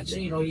bit better,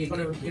 you know, you're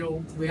going to, you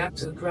know, react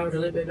to the crowd a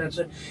little bit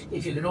better.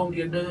 If you can hold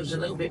your nerves a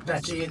little bit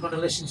better, you're going to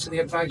listen to the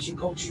advice your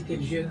coach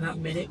gives you in that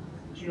minute.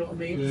 Do you know what I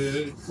mean?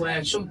 Yeah.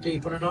 Where some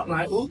people are not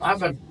like, oh,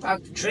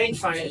 I've trained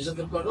fighters and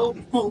they've gone,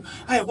 oh,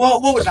 hey,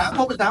 what was that?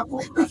 What was that?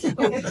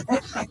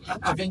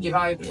 I think if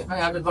I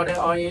haven't got it,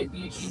 or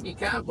you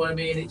can't. But I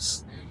mean,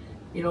 it's.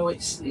 You know,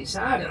 it's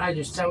hard, and I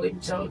just tell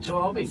to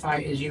all my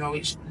fighters, you know,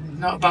 it's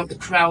not about the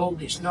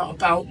crowd, it's not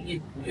about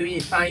who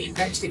you're fighting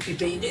next if you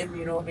beat him,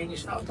 you know what I mean?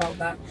 It's not about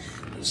that.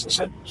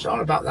 It's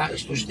all about that.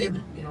 It's just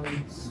him, you know.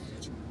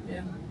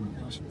 Yeah.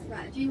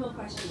 Right, a few more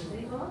questions.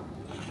 Any more?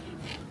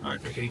 All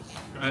right, Ricky.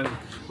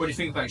 What do you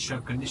think about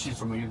strength conditioning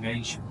from a young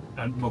age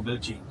and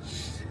mobility?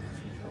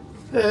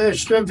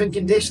 Strength and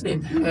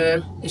conditioning.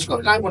 It's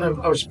got like when I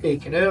was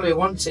speaking earlier,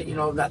 wasn't it? You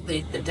know, that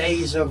the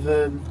days of.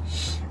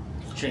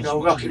 You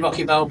know,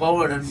 Rocky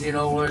Balboa, and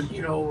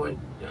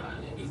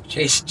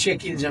chase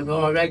chickens and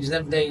more eggs.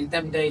 Them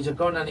days are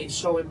gone, and it's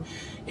so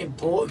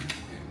important.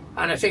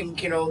 And I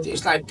think, you know,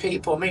 it's like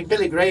people. I mean,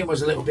 Billy Graham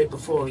was a little bit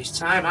before his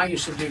time. I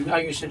used to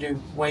do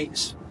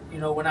weights, you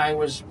know, when I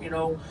was, you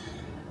know,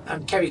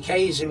 and Kerry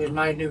Casey was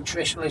my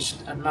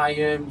nutritionist and my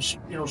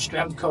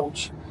strength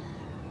coach.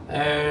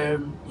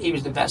 He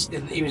was the best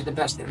in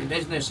the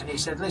business, and he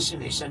said,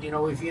 listen, you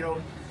know, if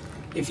you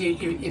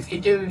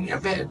do a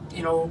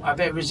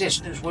bit of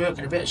resistance work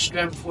and a bit of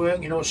strength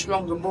work, you know,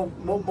 stronger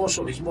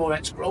muscle is more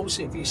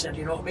explosive. He said,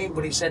 you know what I mean?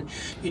 But he said,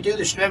 you do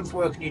the strength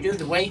work and you do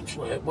the weights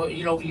work, but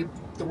you know,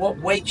 what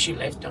weights you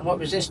lift and what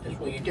resistance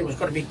work you do has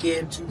got to be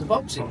geared to the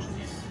boxing.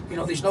 You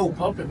know, there's no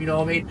problem. You know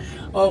what I mean?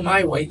 All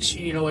my weights,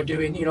 you know, are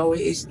doing. You know,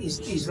 is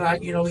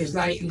like, you know, your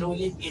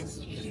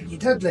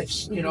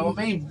deadlifts. You know what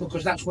I mean?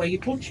 Because that's where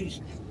your punches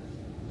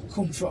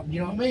come from. You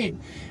know what I mean?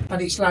 And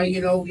it's like,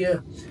 you know,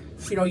 you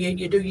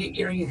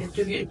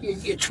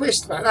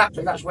twist like that,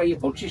 but that's where your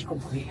punches come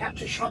from. You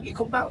catch a shot, you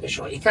come back with a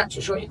shot. You catch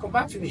a shot, you come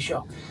back from your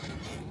shot.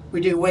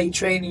 We do weight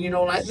training, you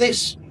know, like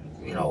this,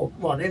 you know,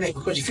 innit?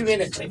 Because if you're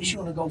in a clinch, you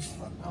want to go,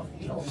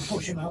 you know,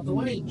 push him out the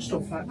way and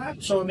stuff like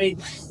that. So I mean,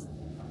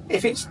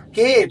 if it's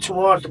geared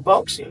towards the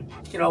boxing,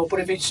 you know, but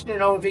if it's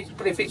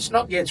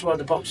not geared towards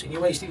the boxing,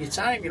 you're wasting your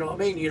time. You know what I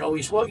mean? You know,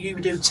 it's what you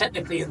do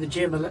technically in the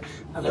gym: a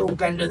little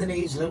bend of the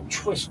knees, a little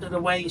twist of the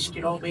waist.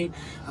 You know what I mean?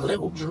 A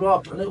little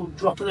drop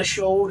of the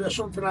shoulder,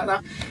 something like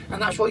that.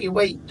 And that's what your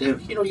weight do.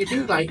 You know, you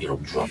do like, you know,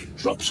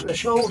 drops of the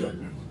shoulder.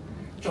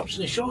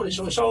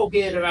 So it's all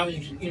geared around,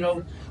 you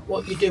know,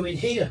 what you're doing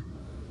here.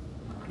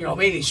 You know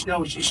what I mean?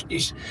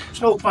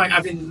 It's no point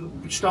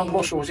having strong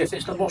muscles if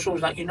it's the muscles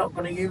that you're not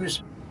going to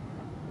use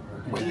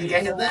when you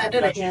get in there,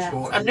 doesn't it? Yeah.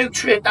 And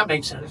that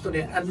makes sense, doesn't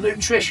it? And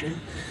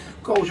nutrition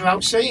goes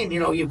without saying. You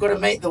know, you've got to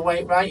make the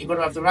weight right. You've got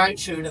to have the right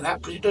food and that,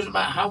 because it doesn't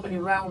matter how many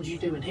rounds you're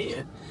doing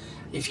here.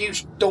 If you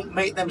don't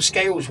make them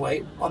scales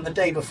weight on the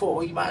day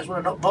before, you might as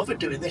well not bother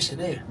doing this in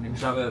here. And it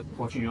was like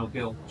watching your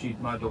girl.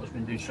 My daughter's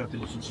been doing strength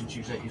conditioning since she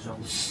was 8 years old.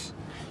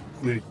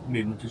 With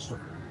movement and stuff.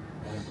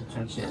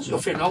 There's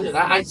nothing wrong with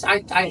that. I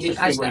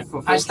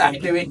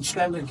started doing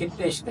strength and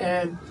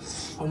conditioning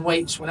on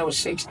weights when I was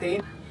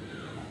 16.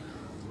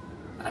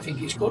 I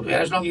think it's good,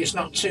 as long as it's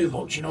not too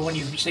much, you know, when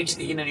you're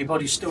 16 and your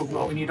body's still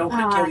growing, you don't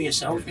want to kill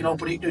yourself, you know,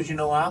 but it does you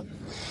no harm.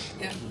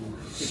 Yeah.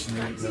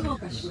 Two more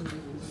questions.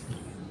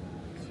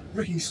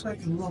 Ricky, you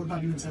spoke a lot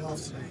about your mental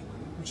health today.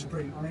 which is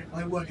brilliant.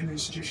 I work in an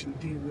institution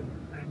dealing with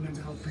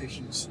mental health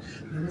patients,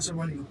 and I'm also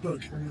writing a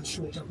book and a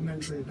short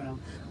documentary about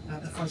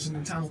the fighter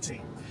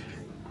mentality.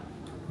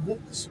 What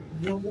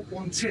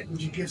one tip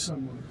would you give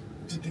someone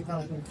to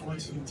develop a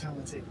fighter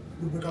mentality,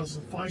 with regards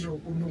to the fighter or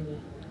normal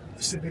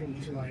civilian,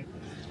 if you like?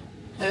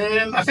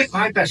 I think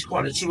my best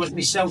quality was my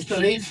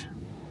self-belief.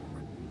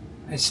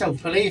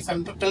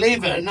 And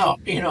believe it or not,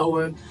 you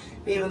know,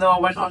 even though I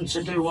went on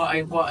to do what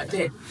I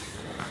did,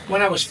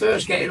 when I was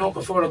first getting up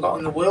before I got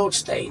on the world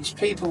stage,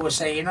 people were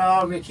saying,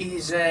 "Oh,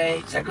 Ricky's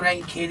he's a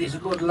great kid, he's a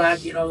good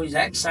lad, you know, he's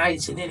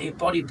exciting, he's a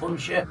body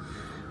puncher,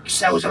 he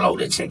sells a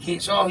load of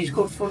tickets, oh, he's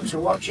good fun to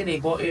watch, isn't he?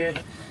 But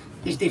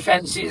his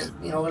defence is,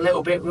 you know, a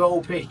little bit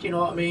ropey, you know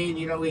what I mean?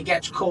 You know, he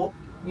gets cut,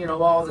 you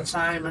know, all the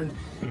time and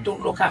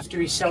don't look after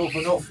himself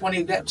enough. When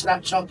he gets to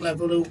that top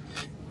level,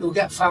 he'll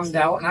get found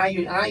out." And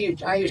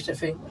I used to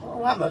think,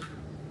 "Oh, I'm a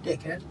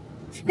dickhead.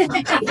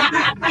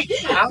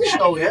 I'll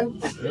show you,"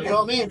 you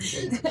know what I mean?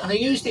 And I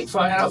used it for,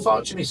 and I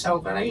thought to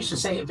myself, and I used to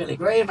say to Billy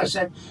Graham, I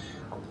said,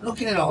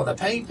 looking at all the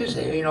papers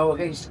here, you know,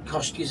 against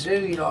Kostya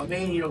Zoo, you know what I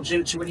mean? You know,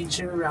 Zoo to winning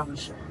 2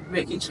 rounds,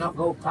 Ricky to not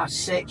go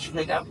past 6,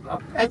 like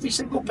every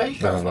single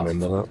paper. I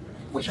remember that.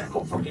 Which I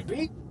couldn't fucking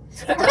read.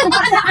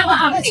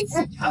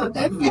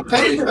 Every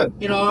paper,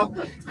 you know,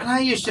 and I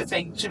used to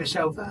think to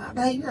myself, have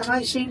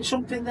I seen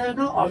something there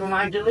not, or am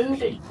I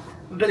deluded?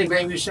 And Billy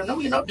Graham used to say, "No,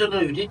 you're not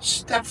deluded.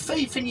 Just have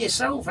faith in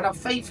yourself and have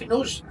faith in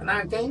us and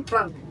our game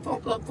plan.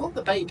 Fuck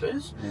the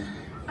papers."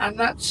 And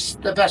that's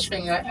the best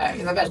thing.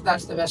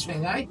 That's the best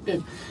thing I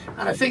do.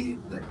 And I think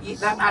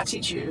that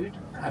attitude,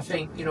 I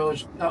think, you know,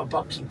 it's not a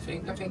boxing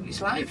thing. I think it's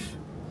life.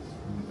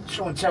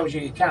 Someone tells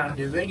you can't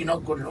do it, you're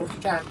not good enough, you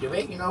can't do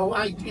it. You know,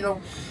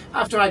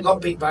 after I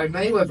got beat by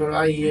Mayweather,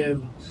 I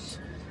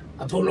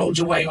put loads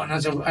of weight on.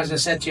 As I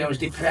said to you, I was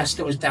depressed,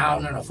 I was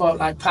down, and I felt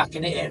like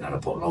packing it in, and I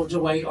put loads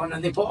of weight on,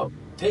 and they put a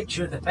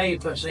picture in the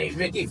paper saying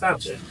Ricky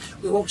Hatton.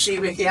 We won't see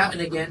Ricky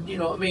Hatton again, you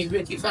know what I mean?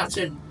 Ricky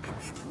Hatton,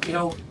 you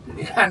know,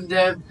 and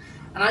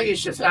I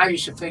used to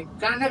think,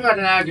 I never had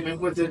an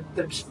argument with the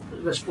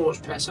sports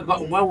press. I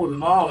got on well with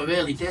them all, I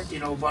really did, you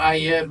know, but I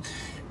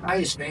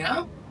used to think,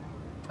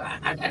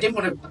 I didn't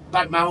want to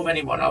badmouth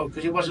anyone out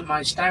because it wasn't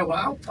my style, but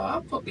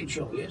I'll fucking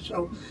show you.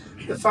 So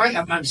the fight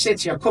at Man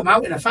City, I come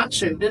out in a fat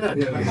suit,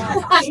 didn't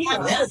I?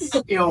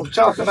 You know,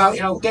 talk about,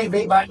 you know, getting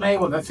beat by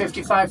Mayweather,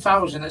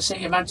 55,000 at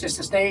City of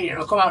Manchester Stadium.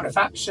 I come out in a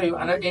fat suit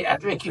and I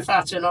had Ricky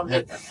Hatton on me,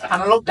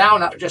 and I looked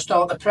down at just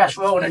all the press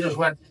row and I just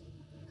went.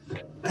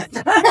 And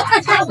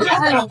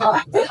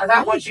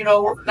that was, you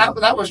know,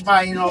 that was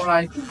my, you know,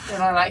 like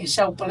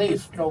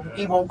self-belief. You know,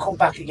 he won't come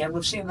back again.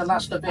 We've seen the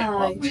last of it.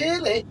 Like,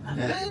 really?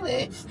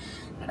 And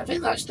I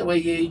think that's the way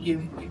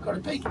you've got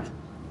to be.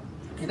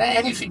 You know,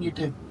 anything you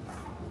do.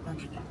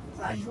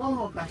 One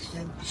more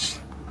question.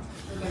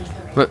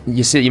 But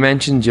you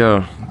mentioned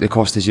the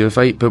Kostya Zoo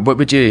fight, but what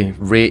would you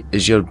rate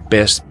as your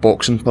best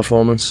boxing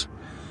performance?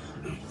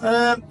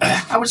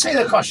 I would say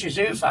the Kostya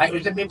Zoo fight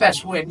was my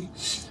best win.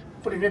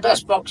 But it's my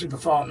best boxing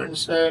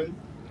performance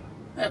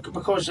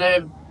because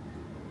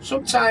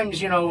sometimes,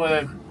 you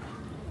know,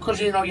 because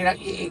you know,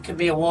 it can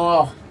be a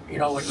war, you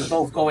know, when you're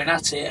both going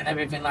at it and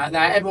everything like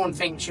that. Everyone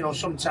thinks, you know,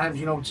 sometimes,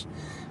 you know,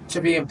 to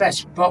be a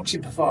best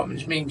boxing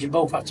performance means you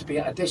both have to be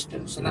at a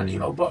distance and that, you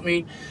know. But I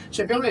mean,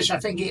 to be honest, I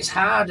think it's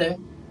harder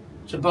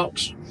to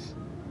box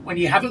when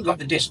you haven't got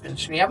the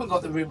distance, when you haven't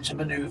got the room to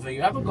manoeuvre,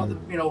 you haven't got the,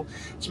 you know,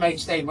 to make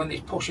stay when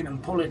it's pushing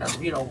and pulling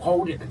and, you know,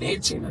 holding and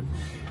hitting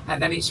and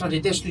then it's on the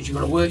distance, you've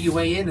got to work your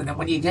way in, and then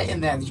when you get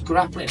in there, there's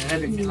grappling and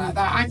everything like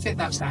that. I think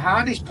that's the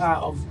hardest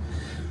part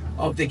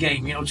of the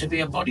game, you know, to be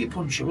a body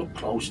puncher up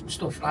close and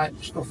stuff like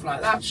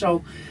that.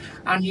 So,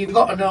 and you've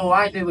got to know,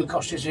 I knew with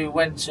Kostya Zoo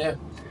when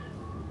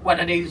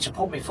I needed to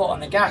put my foot on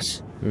the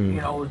gas,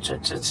 you know,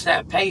 to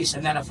set a pace,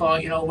 and then I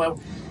thought, you know, well,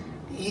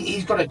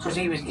 he's got to, because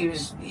he'd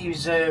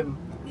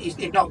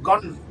not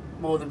gone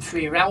more than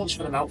 3 rounds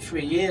for about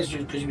 3 years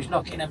because he was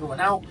knocking everyone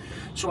out.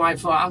 So I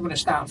thought, I'm going to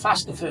start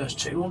fast the first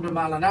 200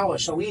 mile an hour.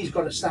 So he's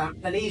got to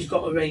start, then he's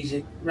got to raise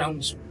it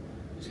rounds,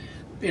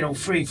 you know,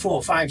 3,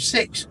 4, 5,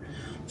 6.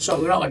 So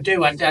what I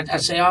do, I'd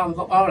say, oh,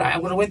 all right, I'm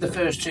going to win the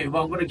first 2,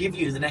 but I'm going to give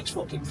you the next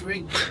fucking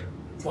 3.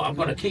 But I'm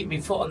going to keep my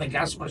foot on the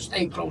gas, I'm going to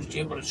stay close to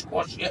you, I'm going to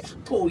squash you,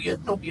 pull you,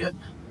 nub you.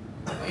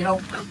 You know,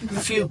 a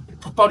few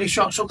body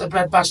shots up the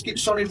breadbasket,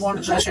 solid 1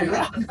 or 2.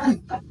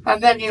 And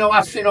then, you know,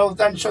 after, you know,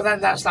 then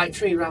that's like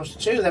 3 rounds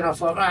to 2. Then I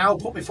thought, right, I'll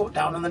put my foot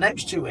down on the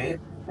next 2 here.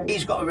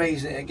 He's got to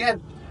raise it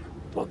again.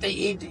 But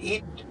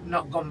he'd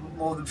not gone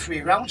more than 3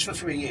 rounds for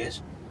 3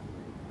 years.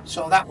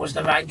 So that was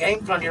the right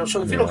game plan, you know.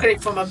 So if you look at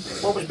it from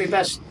what was my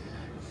best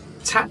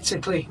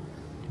tactically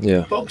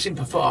boxing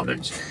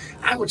performance,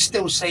 I would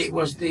still say it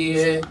was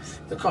the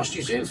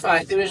Kostya Zoo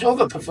fight. There was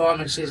other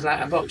performances, like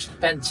I boxed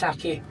Ben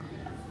Taki,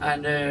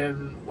 and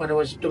when I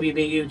was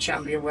WBU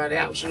champion, where they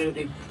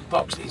absolutely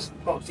boxed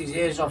his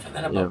ears off, and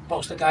then I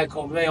boxed a guy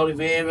called Ray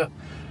Oliveira,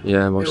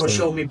 who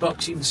showed me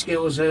boxing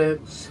skills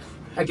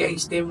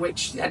against him,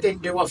 which I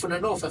didn't do often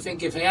enough. I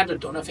think if I had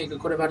done, I think I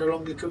could have had a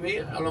longer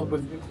career, along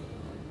with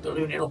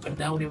ballooning up and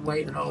down in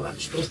weight and all that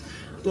stuff.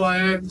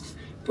 But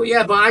But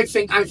yeah, but I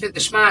think the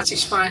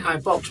smartest fight I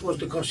boxed was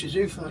the Gossie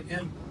Zoo fight,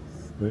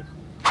 yeah.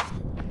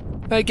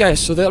 Right guys,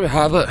 so there we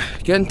have it.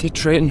 Getting to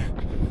train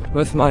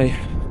with my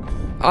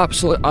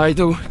absolute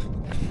idol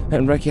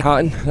in Ricky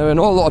Hatton. Now I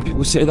know a lot of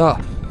people say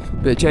that,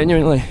 but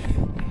genuinely,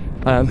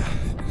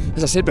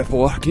 as I said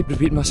before, I keep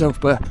repeating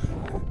myself, but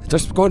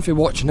just going through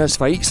watching his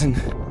fights and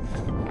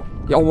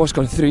he almost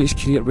gone through his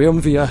career with him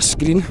via a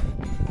screen.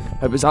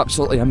 It was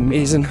absolutely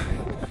amazing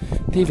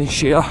to even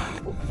share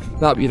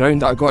that wee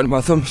round that I got in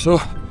with him. So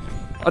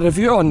a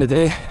review on the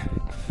day,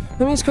 I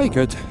mean it's quite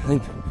good. I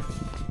mean,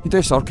 you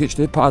do circuits,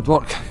 do pad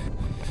work,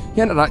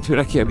 you interact with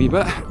Ricky a wee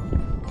bit.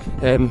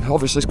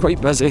 Obviously it's quite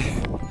busy,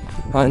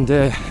 and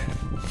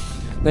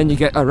then you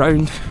get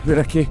around with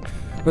Ricky,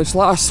 which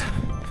lasts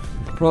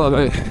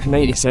probably about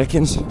 90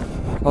 seconds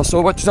or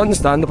so, which is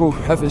understandable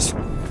if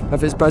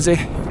it's busy.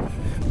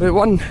 But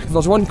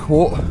there's one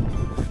quote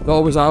that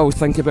I always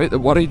think about that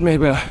worried me,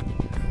 where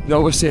they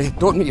always say,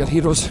 don't meet your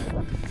heroes,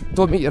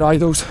 don't meet your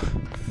idols,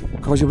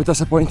 because you'll be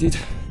disappointed.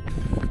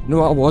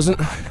 No, I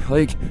wasn't.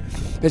 Like,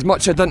 as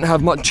much as I didn't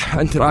have much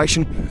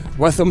interaction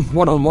with him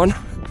one-on-one,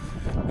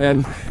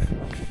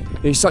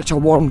 he's such a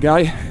warm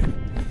guy.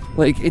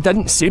 Like, he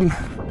didn't seem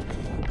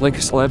like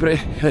a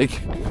celebrity, like,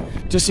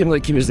 just seemed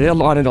like he was there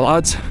learning the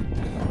lads,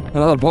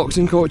 another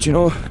boxing coach, you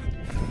know.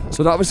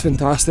 So that was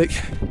fantastic.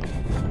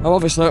 I'm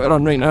obviously out to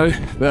run right now,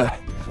 but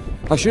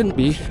I shouldn't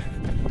be.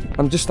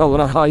 I'm just still on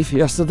a high for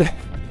yesterday,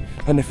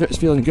 and the foot's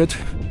feeling good.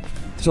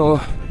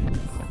 So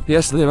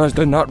yesterday when I was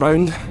doing that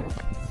round,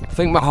 I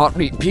think my heart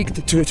rate peaked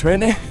at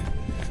 220,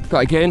 but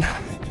again,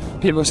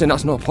 people are saying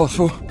that's not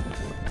possible.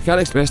 I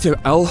can't express to you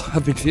how ill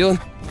I've been feeling.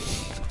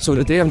 So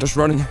today I'm just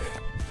running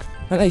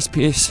a nice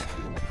pace,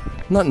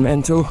 nothing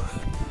mental,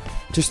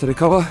 just to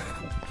recover.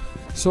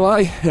 So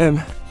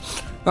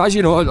as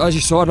you know, as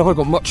you saw, I never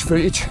got much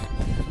footage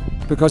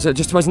because it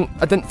just wasn't,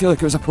 I didn't feel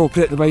like it was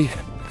appropriate the way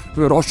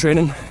we were all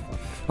training.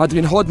 I'd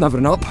been holding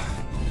everything up,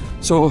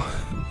 so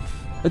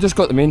I just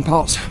got the main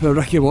parts where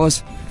Ricky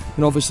was,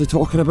 and obviously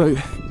talking about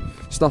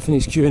stuff in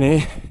his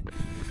Q&A.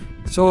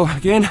 So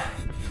again,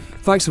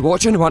 thanks for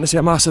watching. I want to say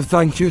a massive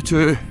thank you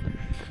to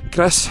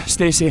Chris,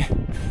 Stacey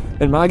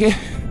and Maggie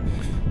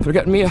for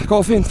getting me a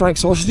coffee and Frank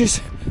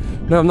sausages.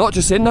 Now I'm not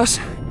just saying this,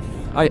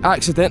 I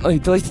accidentally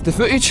deleted the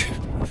footage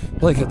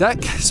like a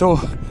dick, so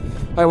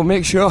I will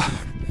make sure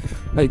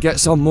I get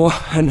some more.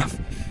 And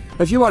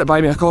if you want to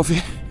buy me a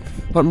coffee,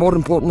 or more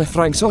importantly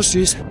Frank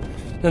sausages,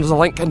 then there's a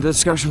link in the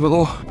description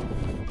below.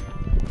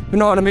 But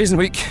not an amazing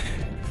week.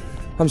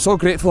 I'm so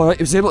grateful I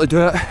was able to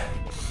do it.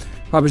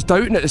 I was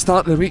doubting at the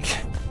start of the week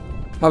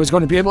I was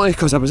going to be able to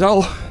because I was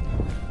ill,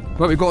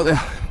 but we got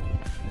there.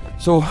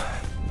 So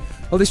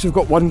at least we've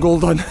got one goal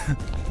done.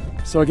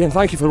 So again,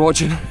 thank you for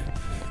watching,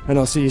 and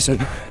I'll see you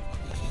soon.